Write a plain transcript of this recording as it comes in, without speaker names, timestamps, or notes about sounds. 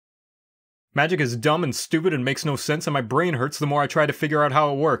Magic is dumb and stupid and makes no sense, and my brain hurts the more I try to figure out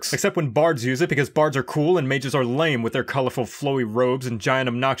how it works. Except when bards use it, because bards are cool and mages are lame with their colorful flowy robes and giant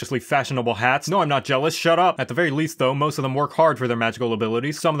obnoxiously fashionable hats. No, I'm not jealous, shut up! At the very least though, most of them work hard for their magical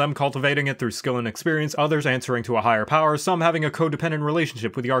abilities, some of them cultivating it through skill and experience, others answering to a higher power, some having a codependent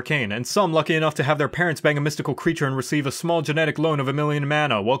relationship with the arcane, and some lucky enough to have their parents bang a mystical creature and receive a small genetic loan of 1,000,000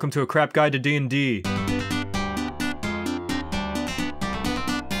 mana. Welcome to a crap guide to D&D.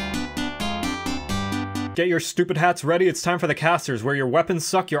 Get your stupid hats ready, it's time for the casters, where your weapons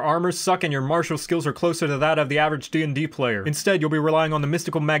suck, your armors suck, and your martial skills are closer to that of the average D&D player. Instead, you'll be relying on the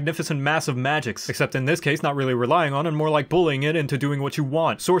mystical, magnificent mass of magics. Except in this case, not really relying on it, more like bullying it into doing what you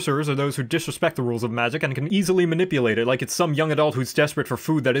want. Sorcerers are those who disrespect the rules of magic and can easily manipulate it, like it's some young adult who's desperate for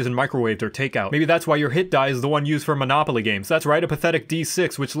food that isn't microwaved or takeout. Maybe that's why your hit die is the one used for Monopoly games. That's right, a pathetic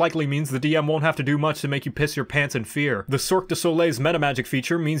D6, which likely means the DM won't have to do much to make you piss your pants in fear. The Cirque du Soleil's metamagic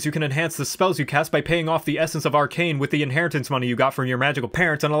feature means you can enhance the spells you cast by paying off the essence of arcane with the inheritance money you got from your magical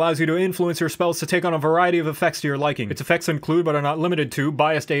parents, and allows you to influence your spells to take on a variety of effects to your liking. Its effects include, but are not limited to,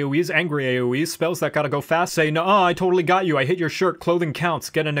 biased AoEs, angry AoEs, spells that gotta go fast, say, "Nuh-uh, I totally got you, I hit your shirt, clothing counts,"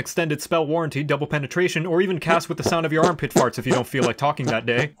 get an extended spell warranty, double penetration, or even cast with the sound of your armpit farts if you don't feel like talking that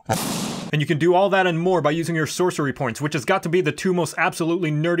day. And you can do all that and more by using your sorcery points, which has got to be the two most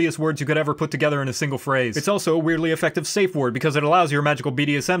absolutely nerdiest words you could ever put together in a single phrase. It's also a weirdly effective safe word because it allows your magical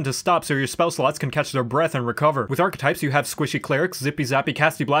BDSM to stop so your spell slots can catch their breath and recover. With archetypes, you have squishy clerics, zippy zappy,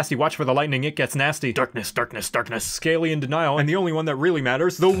 casty blasty, watch for the lightning, it gets nasty, darkness, darkness, darkness, scaly and denial, and the only one that really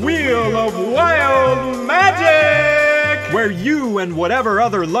matters, the Wheel of Wild Magic! Where you and whatever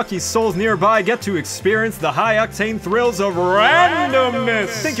other lucky souls nearby get to experience the high-octane thrills of randomness!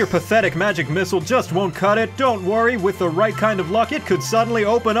 Think your pathetic magic missile just won't cut it? Don't worry, with the right kind of luck, it could suddenly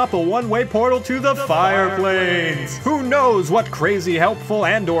open up a one-way portal to the Fire Planes! Who knows what crazy helpful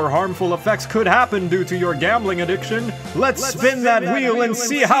and/or harmful effects could happen due to your gambling addiction? Let's spin that wheel and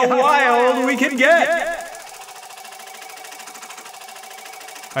see how wild we can get!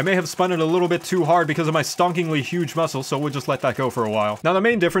 I may have spun it a little bit too hard because of my stonkingly huge muscles, so we'll just let that go for a while. Now the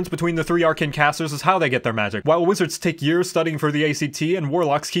main difference between the three arcane casters is how they get their magic. While wizards take years studying for the ACT and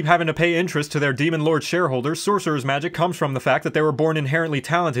warlocks keep having to pay interest to their demon lord shareholders, sorcerers' magic comes from the fact that they were born inherently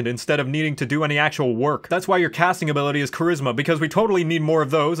talented instead of needing to do any actual work. That's why your casting ability is charisma, because we totally need more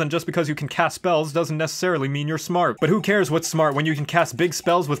of those, and just because you can cast spells doesn't necessarily mean you're smart. But who cares what's smart when you can cast big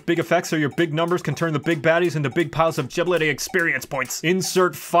spells with big effects so your big numbers can turn the big baddies into big piles of giblety experience points.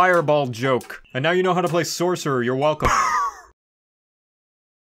 Insert fireball joke. And now you know how to play Sorcerer, you're welcome.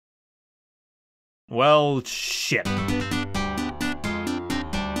 Well, shit.